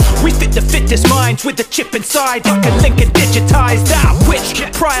minds with a chip inside, like a link and digitized out, which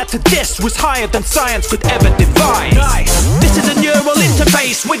prior to this was higher than science could ever devise. This is a neural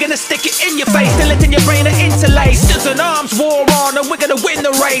interface, we're gonna stick it in your face till it's in your brain and interlace. There's an arms war on and we're gonna win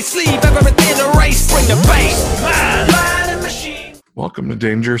the race. Leave everything erased, bring the bass. Man and machine. Welcome to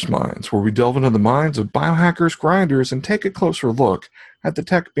Dangerous Minds, where we delve into the minds of biohackers, grinders, and take a closer look at the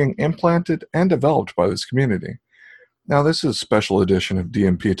tech being implanted and developed by this community. Now, this is a special edition of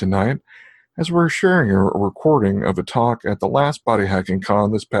DMP Tonight, as we're sharing a recording of a talk at the last Body Hacking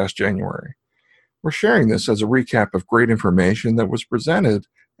Con this past January. We're sharing this as a recap of great information that was presented,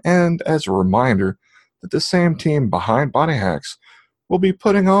 and as a reminder that the same team behind Body Hacks will be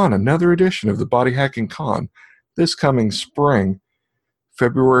putting on another edition of the Body Hacking Con this coming spring,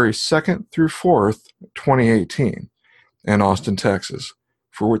 February 2nd through 4th, 2018. In Austin, Texas,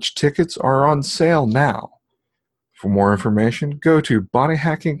 for which tickets are on sale now. For more information, go to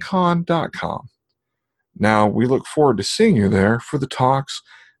bodyhackingcon.com. Now, we look forward to seeing you there for the talks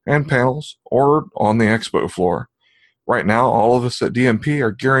and panels or on the expo floor. Right now, all of us at DMP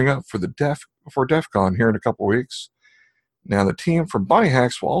are gearing up for DEF CON here in a couple weeks. Now, the team from Body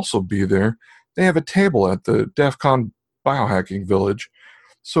Hacks will also be there. They have a table at the DEF CON Biohacking Village,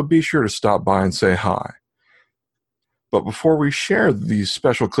 so be sure to stop by and say hi. But before we share these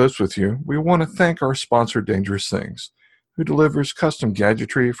special clips with you, we want to thank our sponsor, Dangerous Things, who delivers custom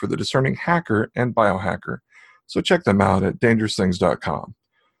gadgetry for the discerning hacker and biohacker. So check them out at dangerousthings.com.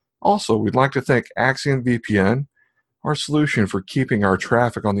 Also, we'd like to thank Axiom VPN, our solution for keeping our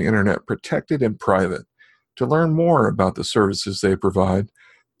traffic on the internet protected and private. To learn more about the services they provide,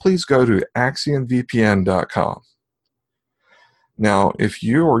 please go to axiomvpn.com. Now, if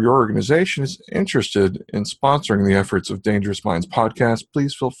you or your organization is interested in sponsoring the efforts of Dangerous Minds podcast,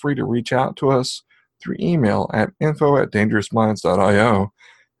 please feel free to reach out to us through email at info@dangerousminds.io,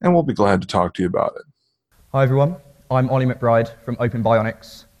 and we'll be glad to talk to you about it. Hi everyone, I'm Ollie McBride from Open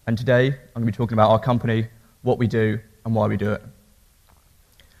Bionics, and today I'm going to be talking about our company, what we do, and why we do it.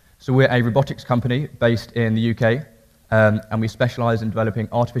 So we're a robotics company based in the UK, and we specialize in developing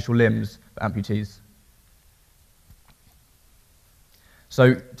artificial limbs for amputees.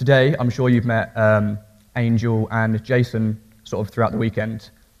 So today, I'm sure you've met Angel and Jason sort of throughout the weekend.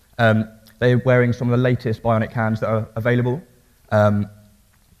 They're wearing some of the latest bionic hands that are available, and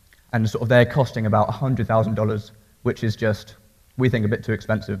sort of they're costing about $100,000, which is just, we think, a bit too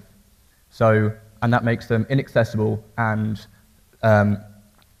expensive. So, and that makes them inaccessible, and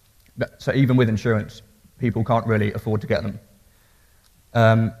so even with insurance, people can't really afford to get them.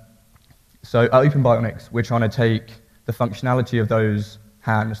 So at Open Bionics, we're trying to take the functionality of those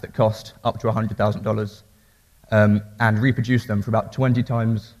hands that cost up to $100,000 and reproduce them for about 20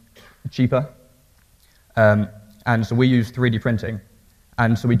 times cheaper. And so we use 3D printing.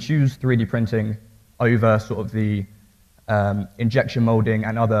 And so we choose 3D printing over sort of the injection molding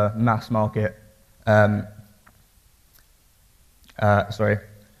and other mass market, other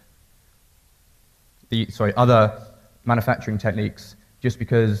manufacturing techniques, just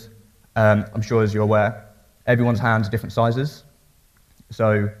because I'm sure as you're aware, everyone's hands are different sizes,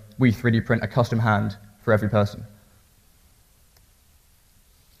 so we 3D print a custom hand for every person.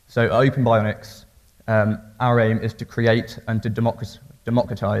 So at Open Bionics, our aim is to create and to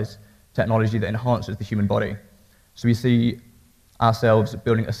democratize technology that enhances the human body. So we see ourselves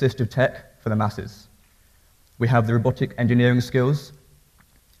building assistive tech for the masses. We have the robotic engineering skills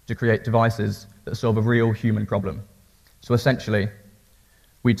to create devices that solve a real human problem. So essentially,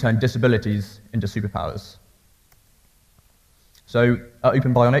 we turn disabilities into superpowers. So at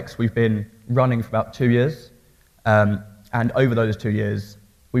Open Bionics, we've been running for about 2 years, and over those 2 years,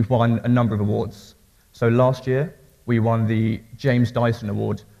 we've won a number of awards. So last year, we won the James Dyson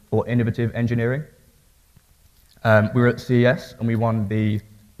Award for Innovative Engineering. We were at CES, and we won the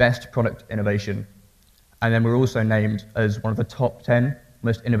Best Product Innovation. And then we were also named as one of the top 10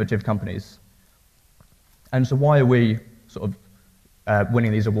 most innovative companies. And so why are we sort of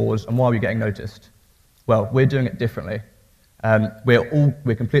winning these awards, and why are we getting noticed? Well, we're doing it differently.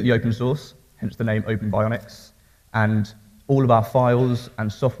 We're completely open source, hence the name Open Bionics, and all of our files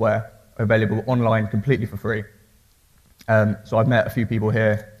and software are available online completely for free. So I've met a few people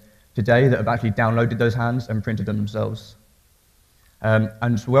here today that have actually downloaded those hands and printed them themselves.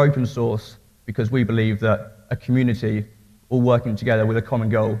 And so we're open source because we believe that a community all working together with a common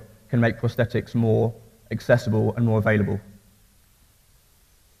goal can make prosthetics more accessible and more available.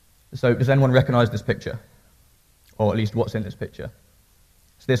 So does anyone recognize this picture? Or at least what's in this picture?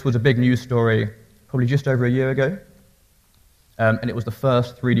 So this was a big news story probably just over a year ago, and it was the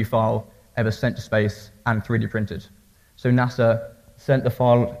first 3D file ever sent to space and 3D printed. So NASA sent the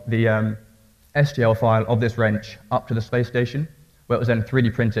file, the STL file of this wrench up to the space station, where it was then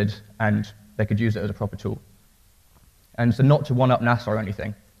 3D printed and they could use it as a proper tool. And so not to one-up NASA or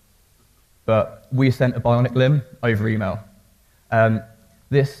anything, but we sent a bionic limb over email.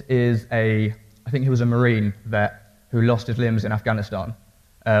 This is I think he was a Marine vet who lost his limbs in Afghanistan.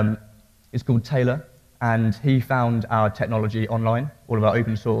 It's called Taylor, and he found our technology online, all of our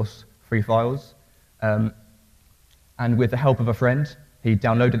open source free files. And with the help of a friend, he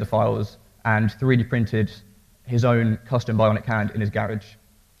downloaded the files and 3D printed his own custom bionic hand in his garage.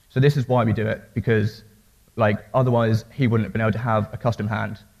 So this is why we do it, because otherwise he wouldn't have been able to have a custom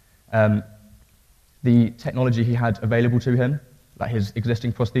hand. The technology he had available to him, like his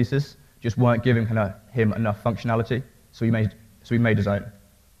existing prosthesis, just weren't giving him enough functionality, so we made his own.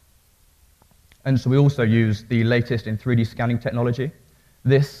 And so we also use the latest in 3D scanning technology.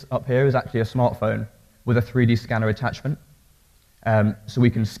 This up here is actually a smartphone with a 3D scanner attachment, so we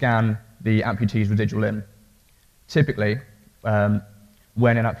can scan the amputee's residual limb. Typically,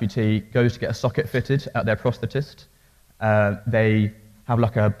 when an amputee goes to get a socket fitted at their prosthetist, they have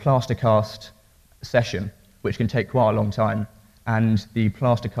like a plaster cast session, which can take quite a long time, and the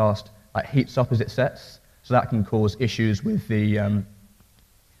plaster cast heats up as it sets, so that can cause issues with the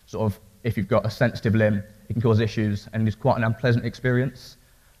if you've got a sensitive limb, it can cause issues, and it's quite an unpleasant experience.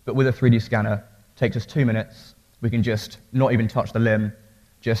 But with a 3D scanner, it takes us 2 minutes. We can just not even touch the limb,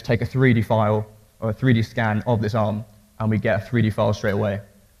 just take a 3D file or a 3D scan of this arm, and we get a 3D file straight away.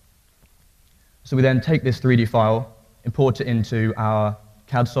 So we then take this 3D file, import it into our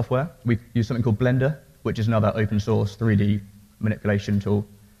CAD software. We use something called Blender, which is another open source 3D manipulation tool.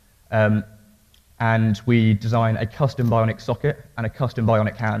 And we design a custom bionic socket and a custom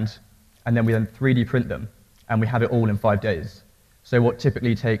bionic hand, and then we then 3D print them, and we have it all in 5 days. So what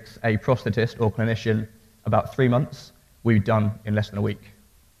typically takes a prosthetist or clinician about 3 months, we've done in less than a week.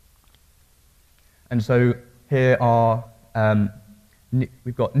 And so here are,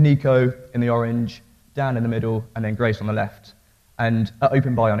 we've got Nico in the orange, Dan in the middle, and then Grace on the left. And at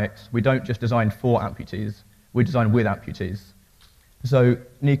Open Bionics, we don't just design for amputees, we design with amputees. So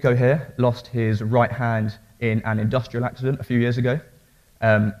Nico here lost his right hand in an industrial accident a few years ago.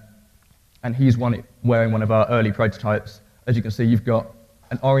 And he's wearing one of our early prototypes. As you can see, you've got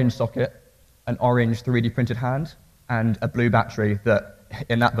an orange socket, an orange 3D printed hand, and a blue battery that,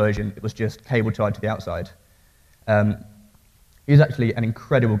 in that version, it was just cable tied to the outside. He's actually an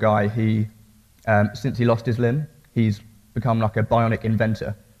incredible guy. Since he lost his limb, he's become like a bionic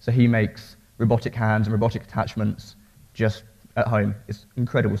inventor. So he makes robotic hands and robotic attachments just at home. It's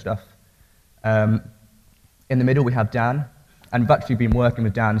incredible stuff. In the middle, we have Dan, and we've actually been working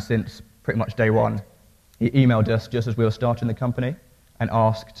with Dan since pretty much day one. He emailed us just as we were starting the company and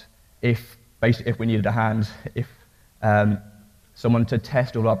asked if we needed a hand, if someone to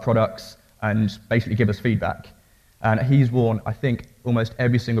test all our products and basically give us feedback. And he's worn, I think, almost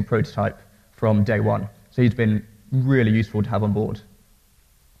every single prototype from day one. So he's been really useful to have on board.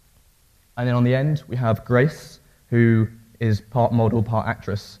 And then on the end, we have Grace, who is part model, part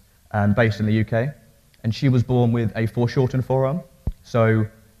actress, based in the UK. And she was born with a foreshortened forearm, so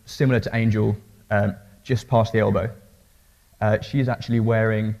similar to Angel, just past the elbow. She's actually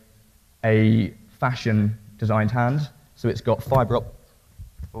wearing a fashion-designed hand, so it's got fiber optics.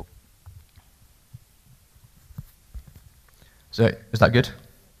 So is that good?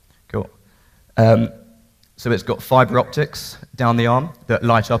 Cool. So it's got fiber optics down the arm that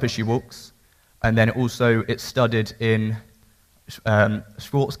light up as she walks, and then also it's studded in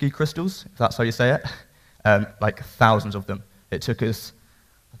Swarovski crystals, if that's how you say it, like thousands of them. It took us,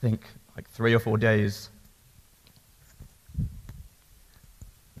 I think, like 3 or 4 days.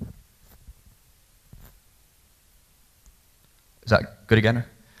 Is that good again?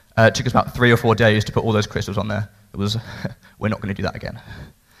 It took us about 3 or 4 days to put all those crystals on there. It was, we're not going to do that again.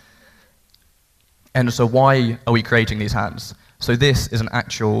 And so why are we creating these hands? So this is an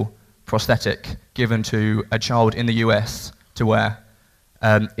actual prosthetic given to a child in the US to wear.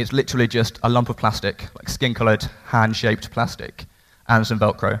 It's literally just a lump of plastic, like skin-colored, hand-shaped plastic, and some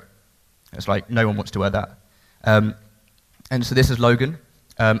Velcro. It's like, no one wants to wear that. And so this is Logan,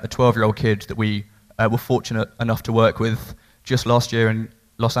 a 12-year-old kid that we were fortunate enough to work with just last year in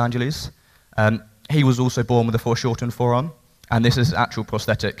Los Angeles. He was also born with a foreshortened forearm, and this is an actual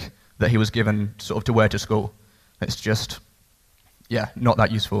prosthetic that he was given sort of to wear to school. It's just, yeah, not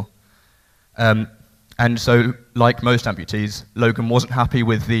that useful. And so, like most amputees, Logan wasn't happy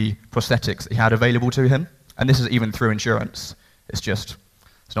with the prosthetics that he had available to him, and this is even through insurance. It's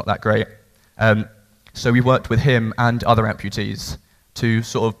not that great. So we worked with him and other amputees to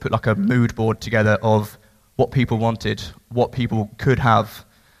sort of put like a mood board together of what people wanted, what people could have,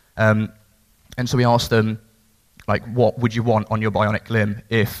 And so we asked them, like, what would you want on your bionic limb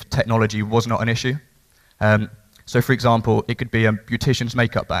if technology was not an issue? So for example, it could be a beautician's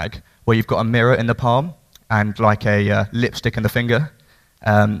makeup bag where you've got a mirror in the palm and like a lipstick in the finger.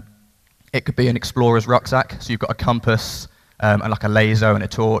 It could be an explorer's rucksack, so you've got a compass and like a laser and a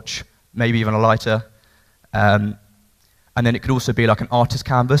torch, maybe even a lighter. And then it could also be like an artist's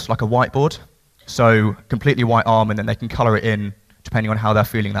canvas, like a whiteboard. So completely white arm, and then they can color it in depending on how they're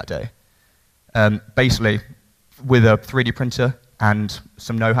feeling that day. Basically, with a 3D printer and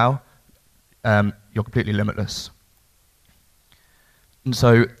some know-how, you're completely limitless. And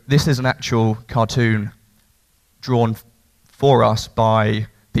so this is an actual cartoon drawn for us by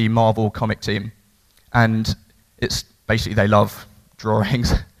the Marvel comic team. And it's basically, they love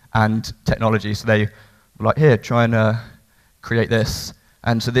drawings and technology, so they were like, here, try and create this.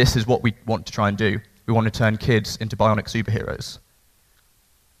 And so this is what we want to try and do. We want to turn kids into bionic superheroes.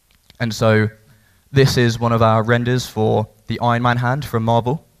 And so this is one of our renders for the Iron Man hand from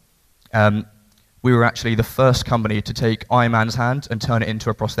Marvel. We were actually the first company to take Iron Man's hand and turn it into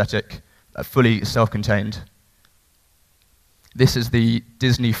a prosthetic, fully self-contained. This is the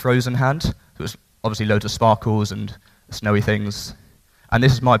Disney Frozen hand. It was obviously loads of sparkles and snowy things. And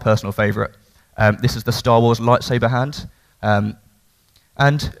this is my personal favorite. This is the Star Wars lightsaber hand.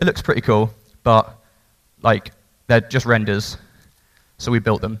 And it looks pretty cool, but like they're just renders. So we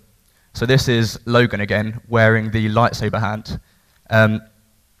built them. So this is Logan again, wearing the lightsaber hand.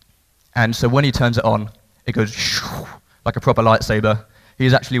 And so when he turns it on, it goes like a proper lightsaber.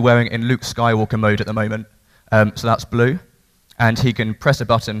 He's actually wearing it in Luke Skywalker mode at the moment. So that's blue. And he can press a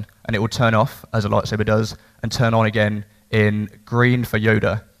button and it will turn off, as a lightsaber does, and turn on again in green for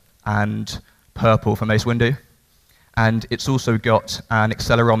Yoda and purple for Mace Windu. And it's also got an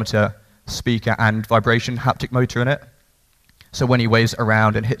accelerometer, speaker, and vibration haptic motor in it. So when he waves it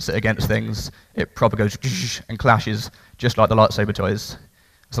around and hits it against things, it proper goes and clashes, just like the lightsaber toys.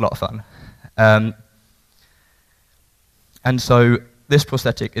 It's a lot of fun. And so this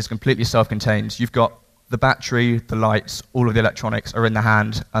prosthetic is completely self-contained. You've got the battery, the lights, all of the electronics are in the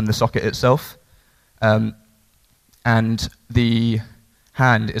hand and the socket itself. And the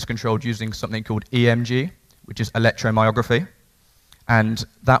hand is controlled using something called EMG, which is electromyography. And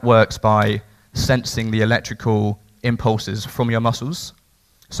that works by sensing the electrical impulses from your muscles.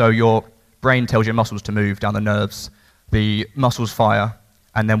 So your brain tells your muscles to move down the nerves, the muscles fire,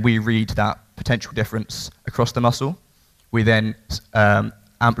 and then we read that potential difference across the muscle. We then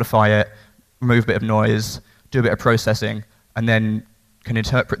amplify it, remove a bit of noise, do a bit of processing, and then can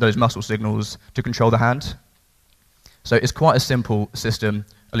interpret those muscle signals to control the hand. So it's quite a simple system,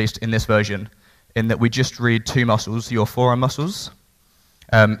 at least in this version, in that we just read two muscles, your forearm muscles.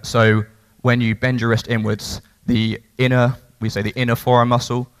 So when you bend your wrist inwards, the inner forearm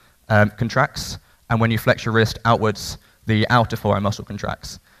muscle contracts, and when you flex your wrist outwards, the outer forearm muscle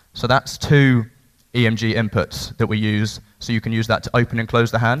contracts. So that's two EMG inputs that we use, so you can use that to open and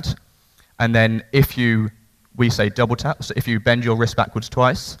close the hand. And then we say double tap, so if you bend your wrist backwards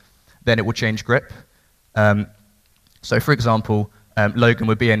twice, then it will change grip. So for example, Logan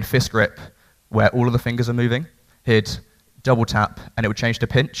would be in fist grip, where all of the fingers are moving. He'd double tap, and it would change to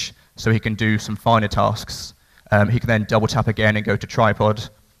pinch, so he can do some finer tasks. He can then double tap again and go to tripod,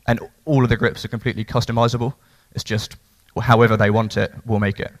 and all of the grips are completely customizable. It's just however they want it, we'll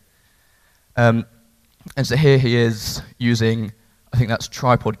make it. And so here he is using, I think that's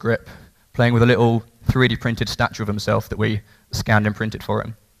tripod grip, playing with a little 3D printed statue of himself that we scanned and printed for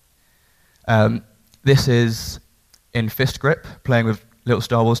him. This is in fist grip, playing with little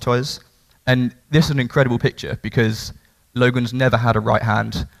Star Wars toys. And this is an incredible picture because Logan's never had a right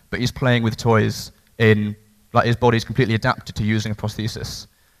hand, but he's playing with toys like his body's completely adapted to using a prosthesis.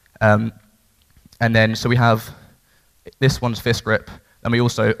 And then, so we have, this one's fist grip, and we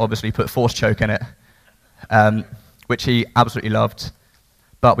also obviously put force choke in it, which he absolutely loved,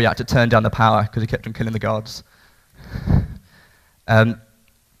 but we had to turn down the power because he kept on killing the guards. And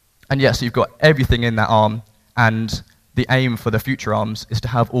yeah, so you've got everything in that arm, and the aim for the future arms is to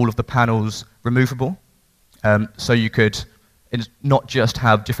have all of the panels removable. So you could not just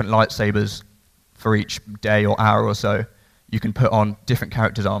have different lightsabers for each day or hour or so, you can put on different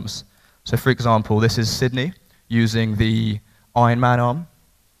characters' arms. So for example, this is Sydney using the Iron Man arm,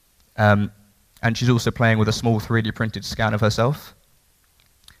 and she's also playing with a small 3D printed scan of herself.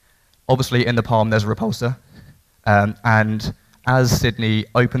 Obviously in the palm there's a repulsor, and as Sydney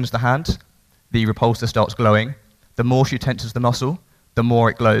opens the hand, the repulsor starts glowing. The more she tenses the muscle, the more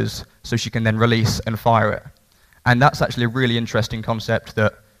it glows, so she can then release and fire it. And that's actually a really interesting concept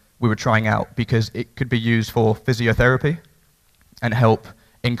that we were trying out because it could be used for physiotherapy and help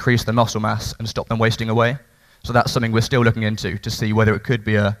increase the muscle mass and stop them wasting away. So that's something we're still looking into to see whether it could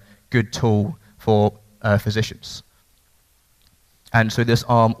be a good tool for physicians. And so this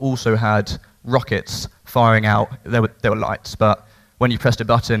arm also had rockets firing out. There were lights, but when you pressed a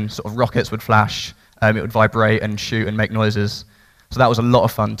button, sort of rockets would flash, it would vibrate and shoot and make noises. So that was a lot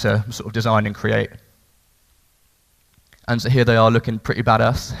of fun to sort of design and create. And so here they are looking pretty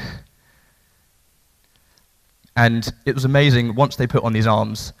badass. And it was amazing, once they put on these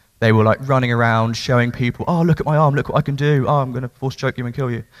arms, they were like running around, showing people, oh, look at my arm, look what I can do, oh, I'm going to force choke you and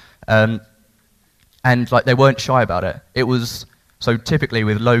kill you. And like they weren't shy about it. It was, so typically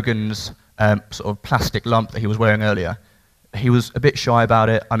with Logan's sort of plastic lump that he was wearing earlier, he was a bit shy about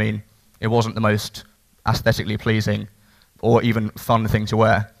it. I mean, it wasn't the most aesthetically pleasing or even fun thing to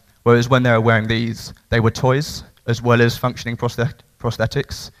wear. Whereas when they were wearing these, they were toys as well as functioning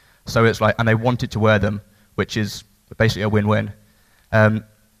prosthetics. So it's like, and they wanted to wear them, which is basically a win-win. And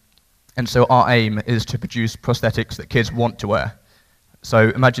so our aim is to produce prosthetics that kids want to wear. So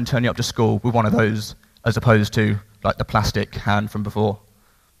imagine turning up to school with one of those as opposed to like the plastic hand from before.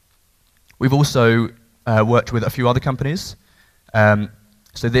 We've also worked with a few other companies.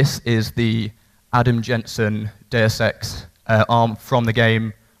 So this is the Adam Jensen Deus Ex arm from the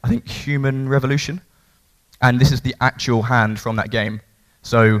game, I think Human Revolution. And this is the actual hand from that game.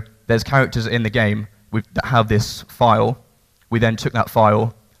 So there's characters in the game that have this file. We then took that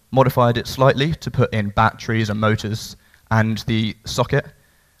file, modified it slightly to put in batteries and motors and the socket,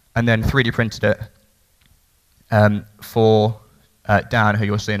 and then 3D printed it for Dan, who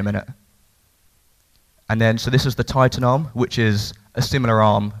you'll see in a minute. And then, so this is the Titan arm, which is a similar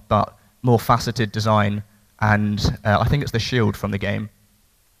arm, but more faceted design, and I think it's the shield from the game.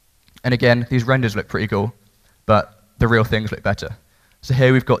 And again, these renders look pretty cool, but the real things look better. So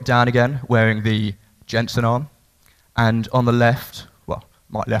here we've got Dan again, wearing the Jensen arm, and on the left, well,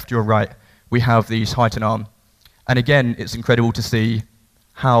 my left, your right, we have the Titan arm. And again, it's incredible to see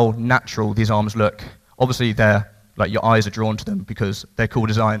how natural these arms look. Obviously, they're like your eyes are drawn to them because they're cool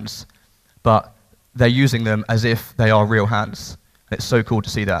designs, but they're using them as if they are real hands. It's so cool to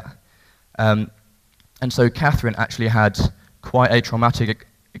see that. And so Catherine actually had quite a traumatic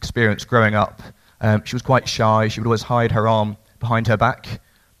experience growing up. She was quite shy. She would always hide her arm behind her back.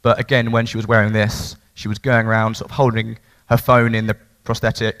 But again, when she was wearing this, she was going around sort of holding her phone in the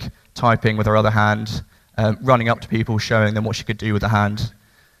prosthetic, typing with her other hand, running up to people, showing them what she could do with the hand.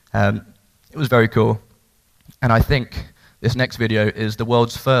 It was very cool. And I think this next video is the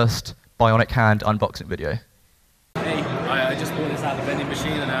world's first bionic hand unboxing video. Hey, I just bought this out of the vending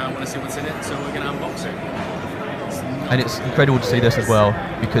machine and I want to see what's in it, so we're going to unbox it. And it's incredible to see this as well,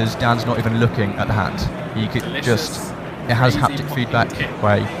 because Dan's not even looking at the hand. You could just, it has haptic feedback,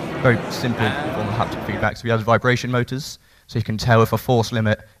 by very simple form of haptic feedback. So he has vibration motors, so you can tell if a force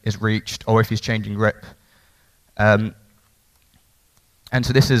limit is reached or if he's changing grip. And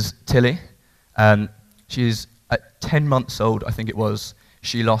so this is Tilly. She's at 10 months old, I think it was.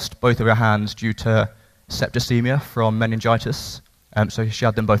 She lost both of her hands due to septicemia from meningitis. So she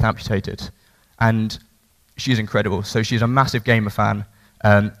had them both amputated. And she's incredible. So she's a massive gamer fan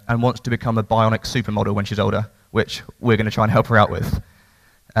and wants to become a bionic supermodel when she's older, which we're going to try and help her out with.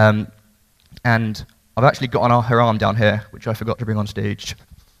 And I've actually got on her arm down here, which I forgot to bring on stage.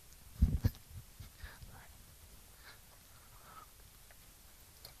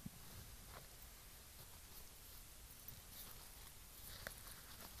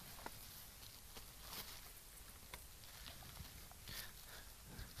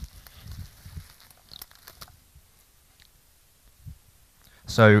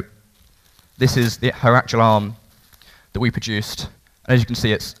 So this is her actual arm that we produced. And as you can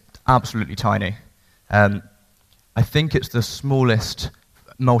see, it's absolutely tiny. I think it's the smallest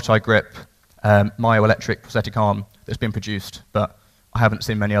multi-grip myoelectric prosthetic arm that's been produced, but I haven't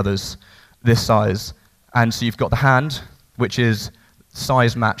seen many others this size. And so you've got the hand, which is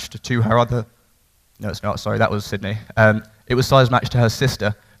size matched to her other... No, it's not. Sorry, that was Sydney. It was size matched to her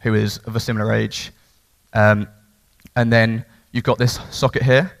sister, who is of a similar age. And then you've got this socket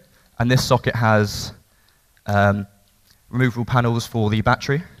here, and this socket has removable panels for the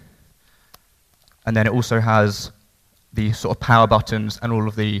battery. And then it also has the sort of power buttons and all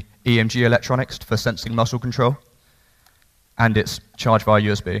of the EMG electronics for sensing muscle control. And it's charged via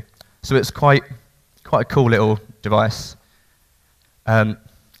USB. So it's quite a cool little device. And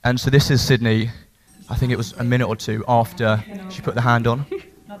so this is Sydney, I think it was a minute or two after she put the hand on.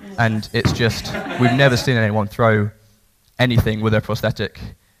 And it's just, we've never seen anyone throw anything with a prosthetic.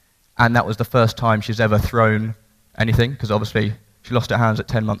 And that was the first time she's ever thrown anything, because obviously she lost her hands at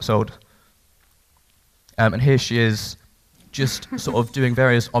 10 months old. And here she is just sort of doing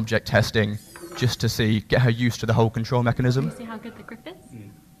various object testing just to get her used to the whole control mechanism. Can you see how good the grip is?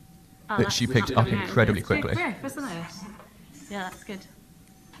 Oh, That she picked up incredibly quickly. It's good grip, isn't it? Yeah, that's good.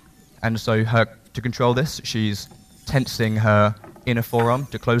 And so to control this, she's tensing her inner forearm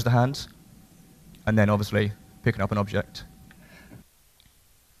to close the hand, and then obviously picking up an object.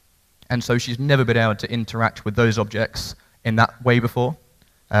 And so she's never been able to interact with those objects in that way before.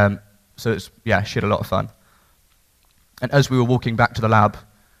 So she had a lot of fun. And as we were walking back to the lab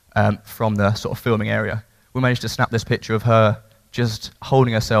from the sort of filming area, we managed to snap this picture of her just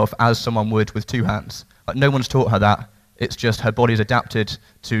holding herself as someone would with two hands. Like, no one's taught her that. It's just her body's adapted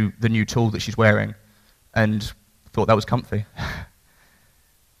to the new tool that she's wearing and thought that was comfy.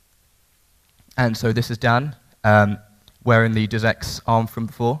 And so this is Dan wearing the DZX arm from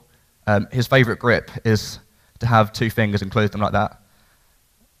before. His favorite grip is to have two fingers and close them like that.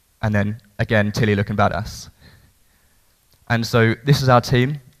 And then, again, Tilly looking badass. And so this is our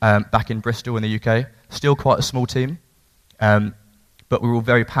team back in Bristol in the UK. Still quite a small team, but we're all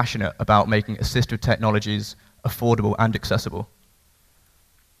very passionate about making assistive technologies affordable and accessible.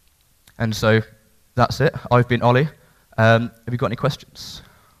 And so that's it. I've been Ollie. Have you got any questions?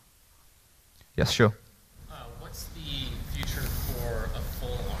 Yes, sure. What's the future for a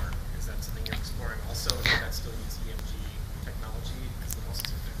full arm? Is that something you're exploring also? Does that still use EMG technology because the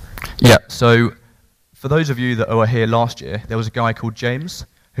muscles are different? Yeah, so for those of you that were here last year, there was a guy called James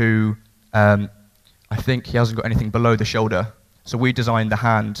who I think he hasn't got anything below the shoulder. So we designed the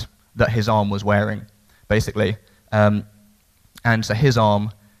hand that his arm was wearing, basically. And so his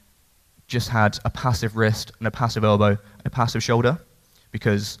arm just had a passive wrist and a passive elbow and a passive shoulder,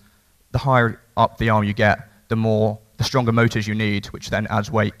 because the higher up the arm you get, the stronger motors you need, which then adds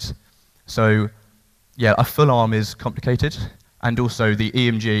weight. So yeah, a full arm is complicated, and also the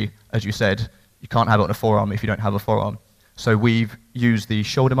EMG, as you said, you can't have it on a forearm if you don't have a forearm. So we've used the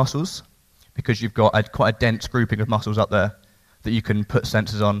shoulder muscles, because you've got quite a dense grouping of muscles up there that you can put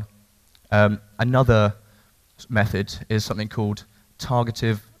sensors on. Another method is something called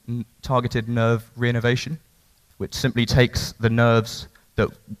targeted nerve reinnervation, which simply takes the nerves that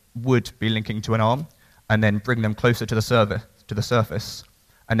would be linking to an arm and then bring them closer to the surface.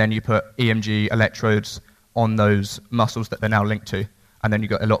 And then you put EMG electrodes on those muscles that they're now linked to, and then you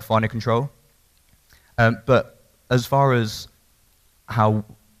got a lot finer control. But as far as how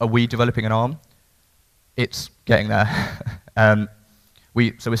are we developing an arm, it's getting there. So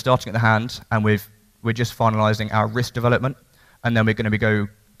we're starting at the hand, and we're just finalizing our wrist development, and then we're going to be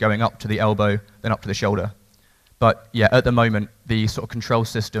going up to the elbow, then up to the shoulder. But yeah, at the moment, the sort of control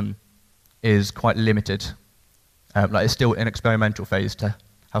system is quite limited. It's still in experimental phase to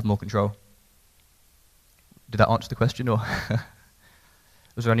have more control. Did that answer the question, or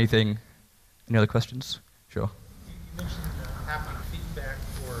was there any other questions? Sure. You mentioned haptic feedback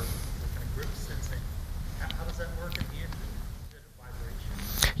for kind of grip sensing. How does that work at the end? Is it a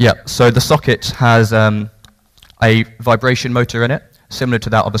vibration? Yeah, so the socket has a vibration motor in it, similar to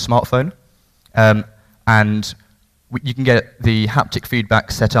that of a smartphone. And you can get the haptic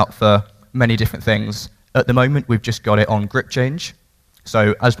feedback set up for many different things. At the moment, we've just got it on grip change.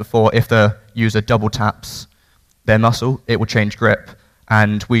 So as before, if the user double taps their muscle, it will change grip.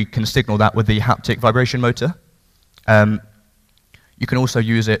 And we can signal that with the haptic vibration motor. You can also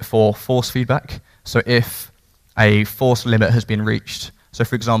use it for force feedback. So if a force limit has been reached, so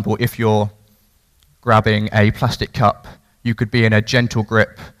for example, if you're grabbing a plastic cup, you could be in a gentle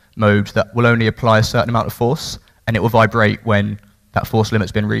grip mode that will only apply a certain amount of force, and it will vibrate when that force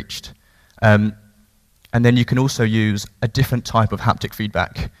limit's been reached. And then you can also use a different type of haptic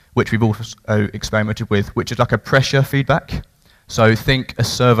feedback, which we've also experimented with, which is like a pressure feedback. So think a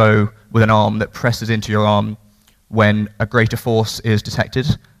servo with an arm that presses into your arm when a greater force is detected.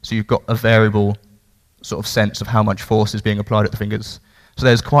 So you've got a variable sort of sense of how much force is being applied at the fingers. So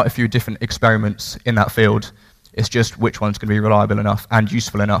there's quite a few different experiments in that field. It's just which one's going to be reliable enough and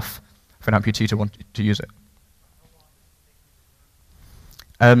useful enough for an amputee to want to use it.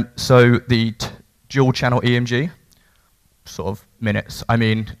 So the dual channel EMG, sort of minutes. I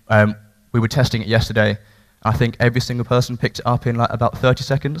mean, we were testing it yesterday. I think every single person picked it up in like about 30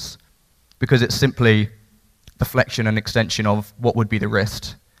 seconds, because it's simply the flexion and extension of what would be the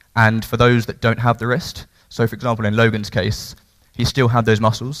wrist. And for those that don't have the wrist, so for example in Logan's case, he still had those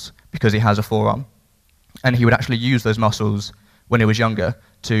muscles because he has a forearm. And he would actually use those muscles when he was younger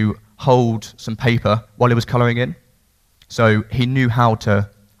to hold some paper while he was colouring in. So he knew how to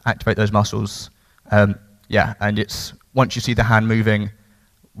activate those muscles. And it's once you see the hand moving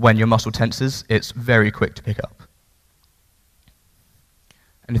when your muscle tenses, it's very quick to pick up.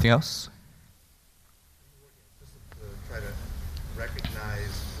 Anything else? Just to try to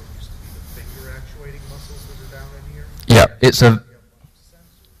actuating muscles that are down in here? Yeah, it's a. You have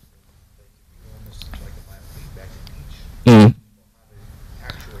sensors that almost like a biofeedback in each Mm. how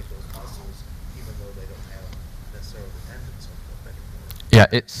to actuate those muscles, even though they don't have necessarily the tendons hooked up anymore. Yeah,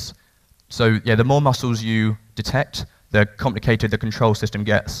 it's so yeah. The more muscles you detect, the complicated the control system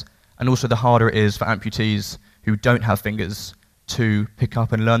gets, and also the harder it is for amputees who don't have fingers to pick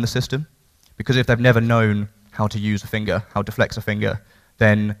up and learn the system, because if they've never known how to use a finger, how to flex a finger,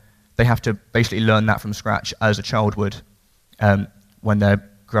 then they have to basically learn that from scratch as a child would when they're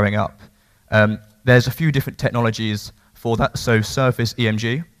growing up. There's a few different technologies for that. So surface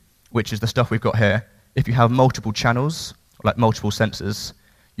EMG, which is the stuff we've got here. If you have multiple channels, like multiple sensors,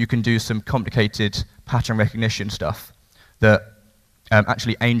 you can do some complicated pattern recognition stuff that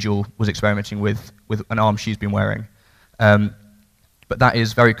actually Angel was experimenting with an arm she's been wearing. But that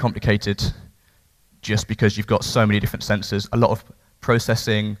is very complicated just because you've got so many different sensors, a lot of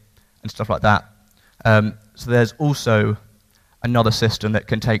processing and stuff like that. So there's also another system that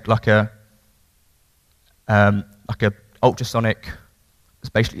can take like a ultrasonic, it's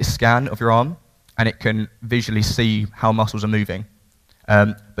basically a scan of your arm, and it can visually see how muscles are moving.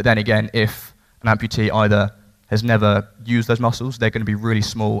 But then again, if an amputee either has never used those muscles, they're going to be really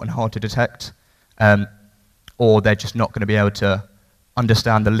small and hard to detect, or they're just not going to be able to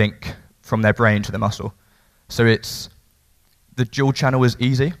understand the link from their brain to the muscle. So the dual channel is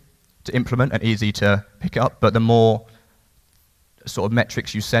easy to implement and easy to pick up, but the more sort of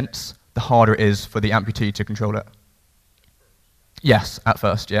metrics you sense, the harder it is for the amputee to control it. Yes, at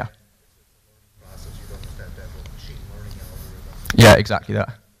first, yeah. Process, you don't just have to have a machine learning algorithm Yeah, exactly that.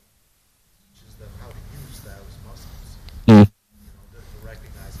 that teaches them how to use those muscles. Mm. To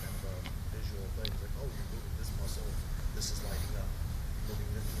recognize kind of a visual thing, like, oh, you're moving this muscle, this is lighting up. Moving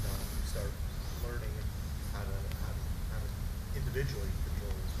this, you start learning how to individually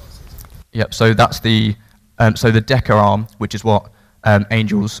control those muscles. Yep, so that's the Deca arm, which is what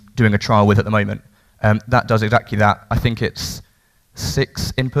Angel's doing a trial with at the moment. That does exactly that. I think it's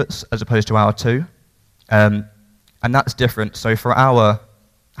 6 inputs as opposed to our 2. And that's different. So for our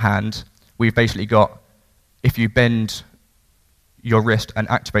hand, we've basically got, if you bend your wrist and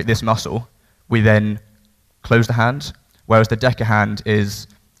activate this muscle, we then close the hand, whereas the Deca hand is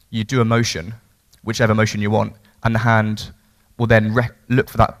you do a motion, whichever motion you want, and the hand will then look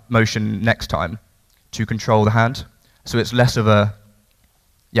for that motion next time to control the hand. So it's less of a,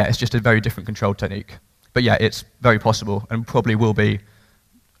 yeah, it's just a very different control technique. But yeah, it's very possible and probably will be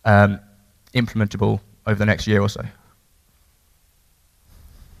implementable over the next year or so. Do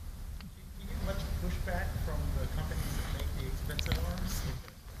you get much pushback from the companies that make the expensive arms?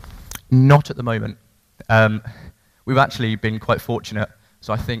 Not at the moment. We've actually been quite fortunate.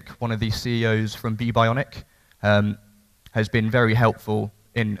 So I think one of the CEOs from Bionic has been very helpful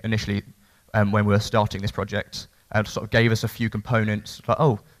in initially when we were starting this project. Sort of gave us a few components, like,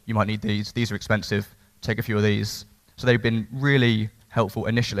 oh, you might need these are expensive, take a few of these. So they've been really helpful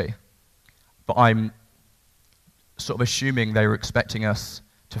initially. But I'm sort of assuming they were expecting us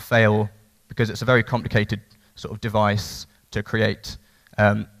to fail because it's a very complicated sort of device to create.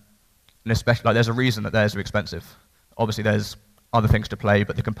 And especially, like, there's a reason that theirs are expensive. Obviously, there's other things to play,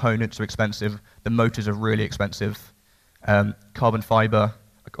 but the components are expensive. The motors are really expensive. Carbon fiber,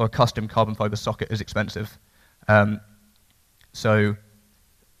 or a custom carbon fiber socket is expensive. So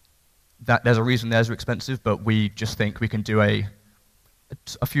there's a reason theirs are expensive, but we just think we can do a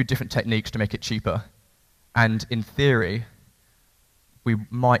few different techniques to make it cheaper. And in theory, we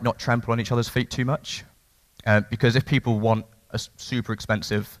might not trample on each other's feet too much, because if people want a super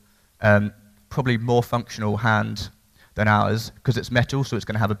expensive, probably more functional hand than ours, because it's metal, so it's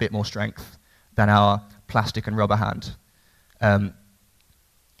going to have a bit more strength than our plastic and rubber hand.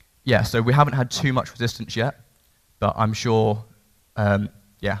 Yeah, so we haven't had too much resistance yet, but I'm sure,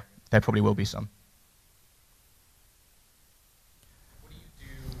 yeah, there probably will be some. What do you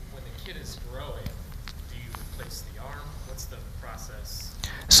do when the kid is growing? Do you replace the arm? What's the process?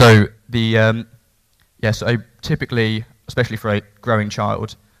 So so typically, especially for a growing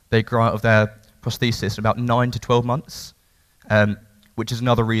child, they grow out of their prosthesis in about 9 to 12 months, which is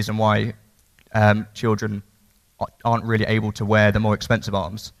another reason why children aren't really able to wear the more expensive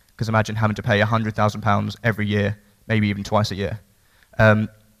arms. Because imagine having to pay £100,000 every year, maybe even twice a year.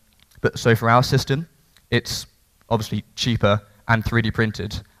 But so for our system, it's obviously cheaper and 3D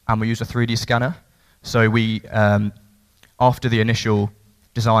printed, and we use a 3D scanner. So we, after the initial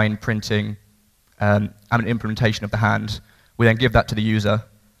design, printing, and an implementation of the hand, we then give that to the user.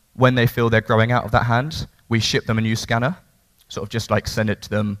 When they feel they're growing out of that hand, we ship them a new scanner, sort of just like send it to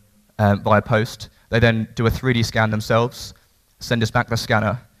them via post. They then do a 3D scan themselves, send us back the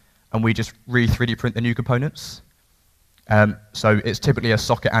scanner, and we just re-3D print the new components. So it's typically a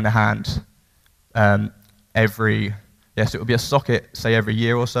socket and a hand so it would be a socket, say, every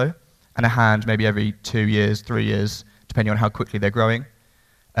year or so, and a hand maybe every 2 years, 3 years, depending on how quickly they're growing.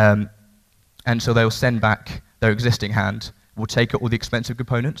 And so they'll send back their existing hand. We'll take all the expensive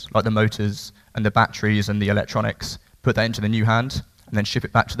components, like the motors and the batteries and the electronics, put that into the new hand, and then ship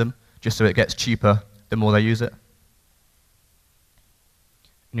it back to them, just so it gets cheaper the more they use it.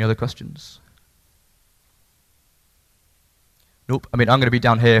 Any other questions? Nope. I mean, I'm going to be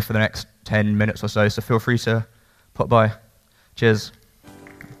down here for the next 10 minutes or so, so feel free to pop by. Cheers.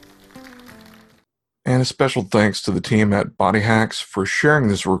 And a special thanks to the team at BodyHacks for sharing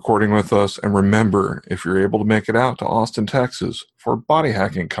this recording with us. And remember, if you're able to make it out to Austin, Texas for Body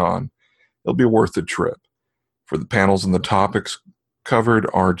Hacking Con, it'll be worth the trip. For the panels and the topics covered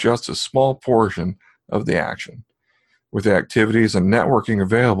are just a small portion of the action. With the activities and networking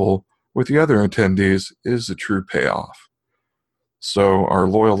available with the other attendees is the true payoff. So, our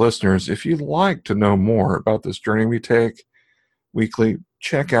loyal listeners, if you'd like to know more about this journey we take weekly,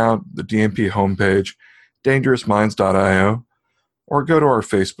 check out the DMP homepage, dangerousminds.io, or go to our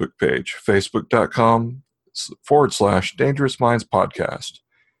Facebook page, facebook.com/Dangerous Minds Podcast.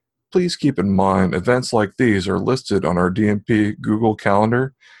 Please keep in mind, events like these are listed on our DMP Google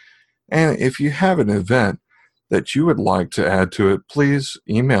Calendar, and if you have an event that you would like to add to it, please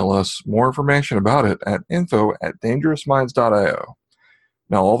email us more information about it at info@dangerousminds.io.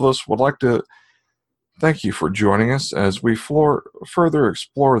 Now, all of us would like to thank you for joining us as we further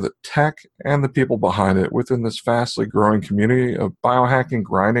explore the tech and the people behind it within this vastly growing community of biohacking,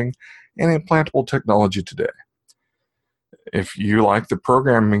 grinding, and implantable technology today. If you like the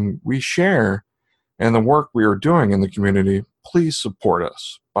programming we share and the work we are doing in the community, please support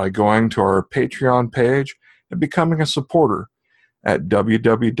us by going to our Patreon page and becoming a supporter at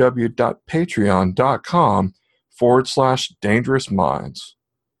www.patreon.com/dangerousminds.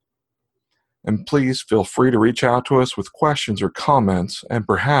 And please feel free to reach out to us with questions or comments, and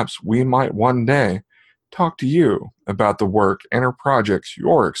perhaps we might one day talk to you about the work and or projects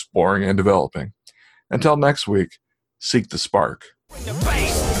you're exploring and developing. Until next week, seek the spark.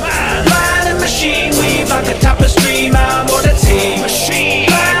 Man and machine weave like a tapestry, man, what a team.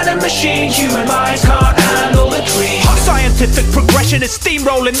 Man and machine, human minds can't handle the dream. Scientific progression is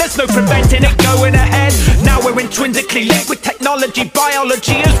steamrolling, there's no preventing it going ahead. Now we're intrinsically linked with technology,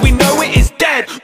 biology as we know it is dead.